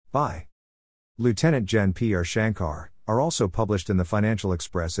By Lieutenant Gen P.R. Shankar, are also published in the Financial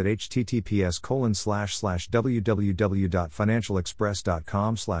Express at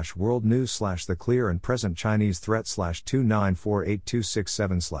https://www.financialexpress.com/worldnews/ the clear and present Chinese threat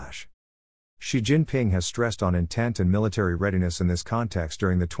 /2948267/. Xi Jinping has stressed on intent and military readiness in this context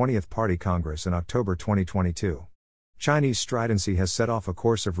during the 20th Party Congress in October 2022. Chinese stridency has set off a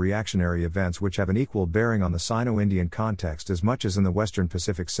course of reactionary events which have an equal bearing on the Sino-Indian context as much as in the Western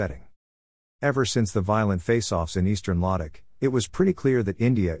Pacific setting. Ever since the violent face-offs in eastern Ladakh, it was pretty clear that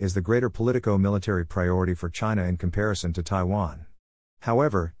India is the greater politico-military priority for China in comparison to Taiwan.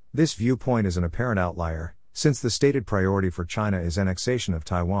 However, this viewpoint is an apparent outlier, since the stated priority for China is annexation of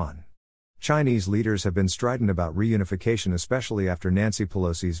Taiwan. Chinese leaders have been strident about reunification, especially after Nancy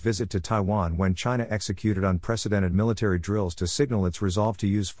Pelosi's visit to Taiwan, when China executed unprecedented military drills to signal its resolve to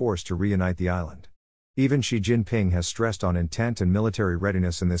use force to reunite the island. Even Xi Jinping has stressed on intent and military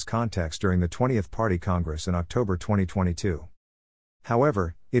readiness in this context during the 20th Party Congress in October 2022.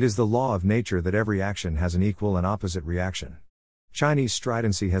 However, it is the law of nature that every action has an equal and opposite reaction. Chinese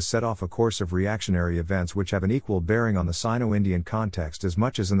stridency has set off a course of reactionary events which have an equal bearing on the Sino-Indian context as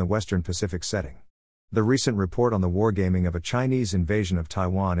much as in the Western Pacific setting. The recent report on the wargaming of a Chinese invasion of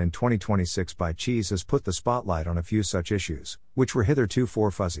Taiwan in 2026 by Xi's has put the spotlight on a few such issues, which were hitherto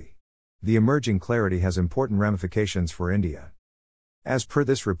fuzzy. The emerging clarity has important ramifications for India. As per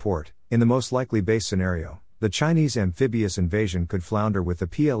this report, in the most likely base scenario, the Chinese amphibious invasion could flounder with the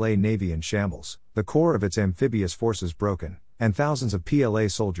PLA Navy in shambles, the core of its amphibious forces broken, and thousands of PLA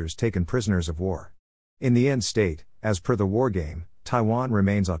soldiers taken prisoners of war. In the end state, as per the wargame, Taiwan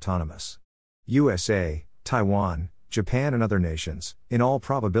remains autonomous. USA, Taiwan, Japan and other nations, in all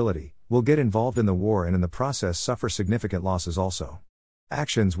probability, will get involved in the war and in the process suffer significant losses also.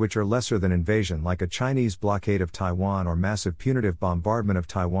 Actions which are lesser than invasion, like a Chinese blockade of Taiwan or massive punitive bombardment of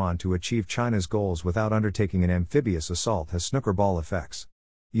Taiwan to achieve China's goals without undertaking an amphibious assault, has snooker ball effects.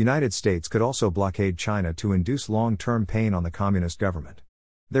 United States could also blockade China to induce long-term pain on the communist government.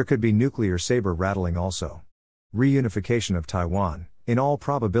 There could be nuclear saber rattling also. Reunification of Taiwan, in all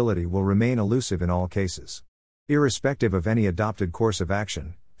probability, will remain elusive in all cases. Irrespective of any adopted course of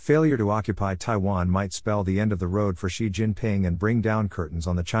action, failure to occupy Taiwan might spell the end of the road for Xi Jinping and bring down curtains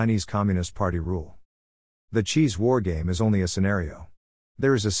on the Chinese Communist Party rule. The Xi's wargame is only a scenario.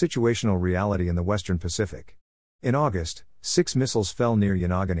 There is a situational reality in the Western Pacific. In August, 6 missiles fell near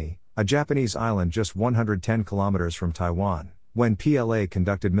Yonaguni, a Japanese island just 110 kilometers from Taiwan, when PLA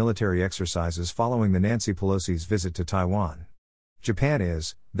conducted military exercises following the Nancy Pelosi's visit to Taiwan. Japan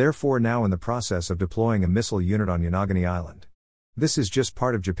is, therefore, now in the process of deploying a missile unit on Yonaguni Island. This is just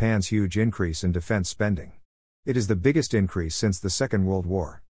part of Japan's huge increase in defense spending. It is the biggest increase since the Second World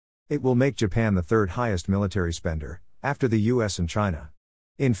War. It will make Japan the third highest military spender, after the US and China.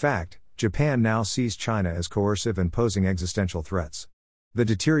 In fact, Japan now sees China as coercive and posing existential threats. The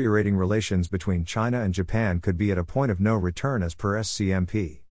deteriorating relations between China and Japan could be at a point of no return as per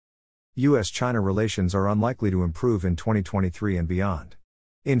SCMP. US-China relations are unlikely to improve in 2023 and beyond.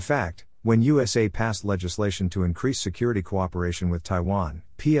 In fact, when USA passed legislation to increase security cooperation with Taiwan,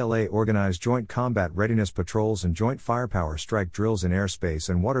 PLA organized joint combat readiness patrols and joint firepower strike drills in airspace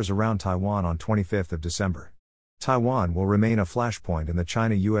and waters around Taiwan on 25 December. Taiwan will remain a flashpoint in the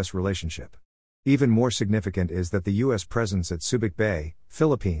China-US relationship. Even more significant is that the US presence at Subic Bay,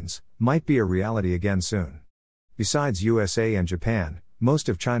 Philippines, might be a reality again soon. Besides USA and Japan, most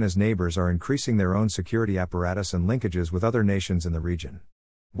of China's neighbors are increasing their own security apparatus and linkages with other nations in the region.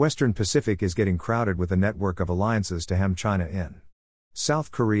 Western Pacific is getting crowded with a network of alliances to hem China in.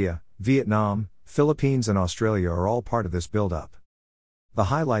 South Korea, Vietnam, Philippines and Australia are all part of this build-up. The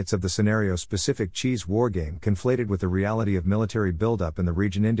highlights of the scenario-specific Xi's wargame conflated with the reality of military build-up in the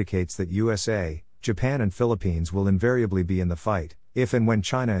region indicates that USA, Japan and Philippines will invariably be in the fight, if and when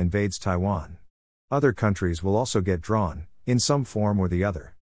China invades Taiwan. Other countries will also get drawn, in some form or the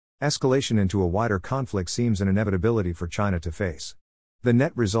other. Escalation into a wider conflict seems an inevitability for China to face. The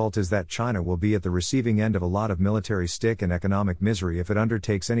net result is that China will be at the receiving end of a lot of military stick and economic misery if it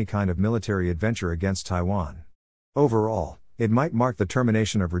undertakes any kind of military adventure against Taiwan. Overall, it might mark the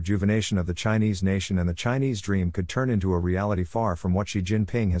termination of rejuvenation of the Chinese nation, and the Chinese dream could turn into a reality far from what Xi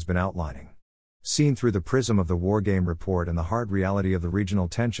Jinping has been outlining. Seen through the prism of the wargame report and the hard reality of the regional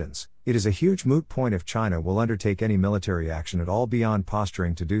tensions, it is a huge moot point if China will undertake any military action at all beyond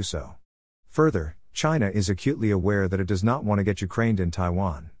posturing to do so. Further, China is acutely aware that it does not want to get Ukrained in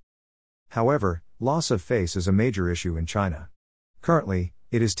Taiwan. However, loss of face is a major issue in China. Currently,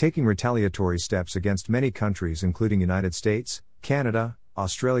 it is taking retaliatory steps against many countries including United States, Canada,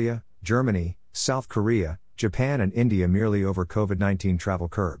 Australia, Germany, South Korea, Japan and India merely over COVID-19 travel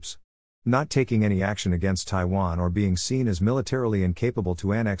curbs. Not taking any action against Taiwan or being seen as militarily incapable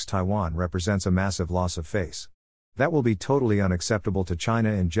to annex Taiwan represents a massive loss of face. That will be totally unacceptable to China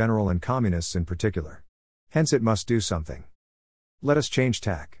in general and communists in particular. Hence it must do something. Let us change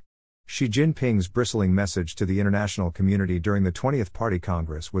tack. Xi Jinping's bristling message to the international community during the 20th Party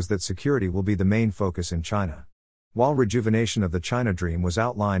Congress was that security will be the main focus in China. While rejuvenation of the China Dream was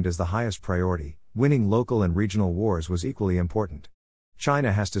outlined as the highest priority, winning local and regional wars was equally important.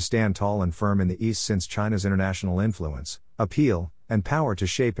 China has to stand tall and firm in the East since China's international influence, appeal, and power to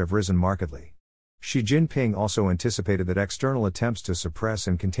shape have risen markedly. Xi Jinping also anticipated that external attempts to suppress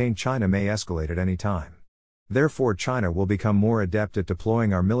and contain China may escalate at any time. Therefore, China will become more adept at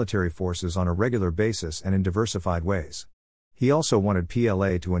deploying our military forces on a regular basis and in diversified ways. He also wanted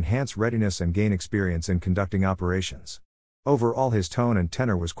PLA to enhance readiness and gain experience in conducting operations. Overall, his tone and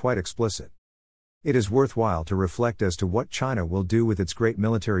tenor was quite explicit. It is worthwhile to reflect as to what China will do with its great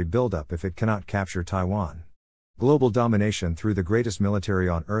military buildup if it cannot capture Taiwan. Global domination through the greatest military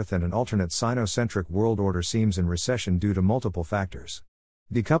on Earth and an alternate Sino-centric world order seems in recession due to multiple factors.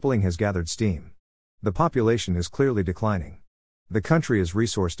 Decoupling has gathered steam. The population is clearly declining. The country is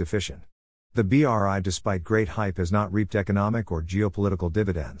resource deficient. The BRI, despite great hype, has not reaped economic or geopolitical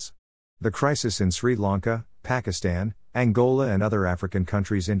dividends. The crisis in Sri Lanka, Pakistan, Angola and other African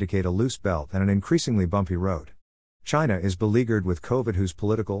countries indicate a loose belt and an increasingly bumpy road. China is beleaguered with COVID, whose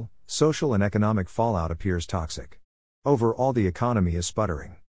political, social and economic fallout appears toxic. Overall, the economy is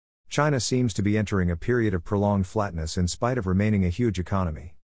sputtering. China seems to be entering a period of prolonged flatness in spite of remaining a huge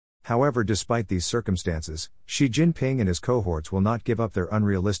economy. However, despite these circumstances, Xi Jinping and his cohorts will not give up their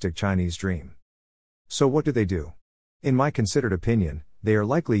unrealistic Chinese dream. So what do? In my considered opinion, they are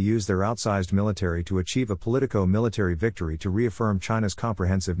likely use their outsized military to achieve a politico-military victory to reaffirm China's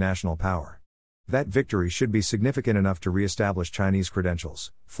comprehensive national power. That victory should be significant enough to re-establish Chinese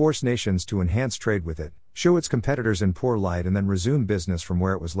credentials, force nations to enhance trade with it, show its competitors in poor light and then resume business from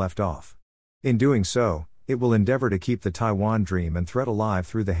where it was left off. In doing so, it will endeavor to keep the Taiwan dream and threat alive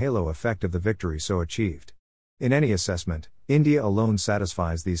through the halo effect of the victory so achieved. In any assessment, India alone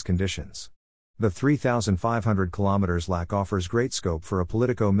satisfies these conditions. The 3,500 km LAC offers great scope for a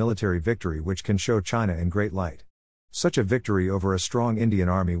politico-military victory which can show China in great light. Such a victory over a strong Indian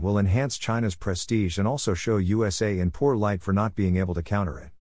army will enhance China's prestige and also show USA in poor light for not being able to counter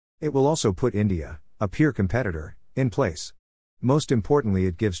it. It will also put India, a peer competitor, in place. Most importantly,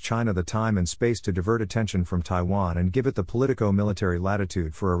 it gives China the time and space to divert attention from Taiwan and give it the politico-military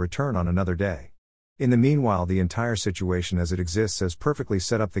latitude for a return on another day. In the meanwhile, the entire situation as it exists has perfectly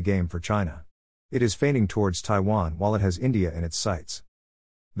set up the game for China. It is feigning towards Taiwan while it has India in its sights.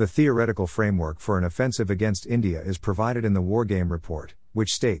 The theoretical framework for an offensive against India is provided in the Wargame Report,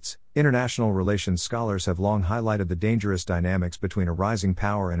 which states, international relations scholars have long highlighted the dangerous dynamics between a rising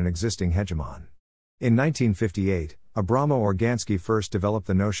power and an existing hegemon. In 1958, Abramo Organsky first developed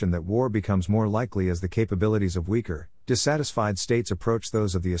the notion that war becomes more likely as the capabilities of weaker, dissatisfied states approach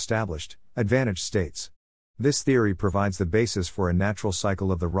those of the established, advantaged states. This theory provides the basis for a natural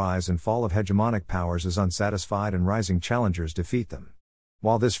cycle of the rise and fall of hegemonic powers as unsatisfied and rising challengers defeat them.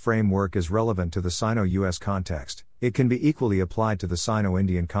 While this framework is relevant to the Sino-US context, it can be equally applied to the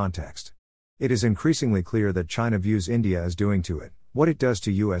Sino-Indian context. It is increasingly clear that China views India as doing to it what it does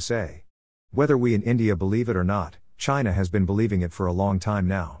to USA. Whether we in India believe it or not, China has been believing it for a long time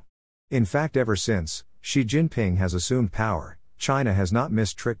now. In fact, ever since Xi Jinping has assumed power, China has not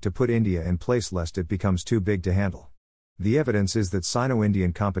missed trick to put India in place lest it becomes too big to handle. The evidence is that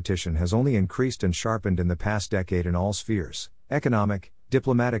Sino-Indian competition has only increased and sharpened in the past decade in all spheres, economic,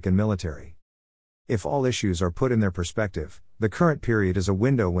 diplomatic and military. If all issues are put in their perspective, the current period is a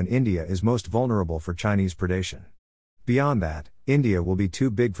window when India is most vulnerable for Chinese predation. Beyond that, India will be too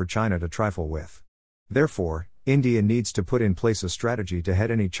big for China to trifle with. Therefore, India needs to put in place a strategy to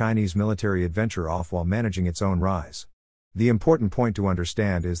head any Chinese military adventure off while managing its own rise. The important point to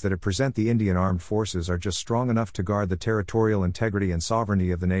understand is that at present the Indian armed forces are just strong enough to guard the territorial integrity and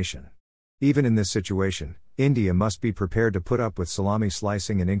sovereignty of the nation. Even in this situation, India must be prepared to put up with salami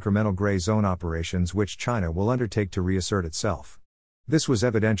slicing and incremental grey zone operations which China will undertake to reassert itself. This was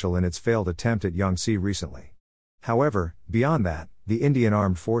evidential in its failed attempt at Yangtze recently. However, beyond that, the Indian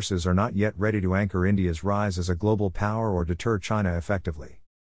armed forces are not yet ready to anchor India's rise as a global power or deter China effectively.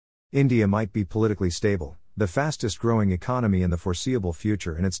 India might be politically stable, the fastest growing economy in the foreseeable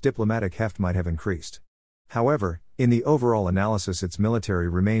future, and its diplomatic heft might have increased. However, in the overall analysis, its military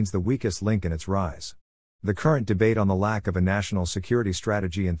remains the weakest link in its rise. The current debate on the lack of a national security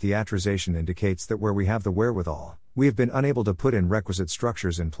strategy and theatrization indicates that where we have the wherewithal, we have been unable to put in requisite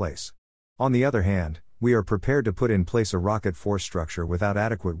structures in place. On the other hand, We are prepared to put in place a rocket force structure without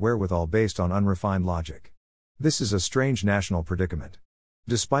adequate wherewithal based on unrefined logic. This is a strange national predicament.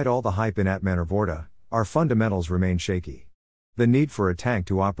 Despite all the hype in Atmanor-Vorda, our fundamentals remain shaky. The need for a tank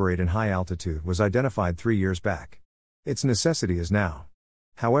to operate in high altitude was identified 3 years back. Its necessity is now.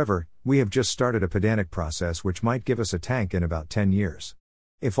 However, we have just started a pedantic process which might give us a tank in about 10 years.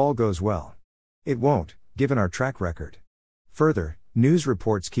 If all goes well. It won't, given our track record. Further, news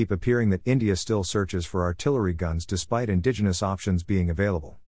reports keep appearing that India still searches for artillery guns despite indigenous options being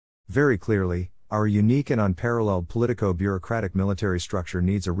available. Very clearly, our unique and unparalleled politico-bureaucratic military structure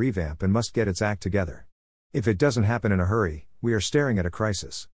needs a revamp and must get its act together. If it doesn't happen in a hurry, we are staring at a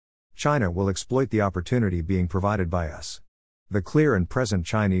crisis. China will exploit the opportunity being provided by us. The clear and present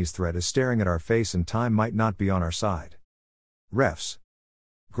Chinese threat is staring at our face and time might not be on our side. Refs.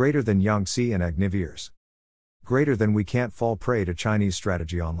 Greater than Yangtze and Agniviers. Greater than we can't fall prey to Chinese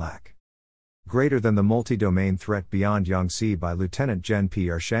strategy on lack. Greater than the multi-domain threat beyond Yangtze by Lieutenant Gen P.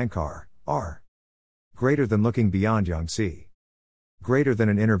 R. Shankar, R. Greater than looking beyond Yangtze. Greater than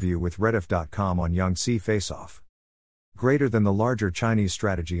an interview with Rediff.com on Yangtze face-off. Greater than the larger Chinese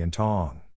strategy in Taong.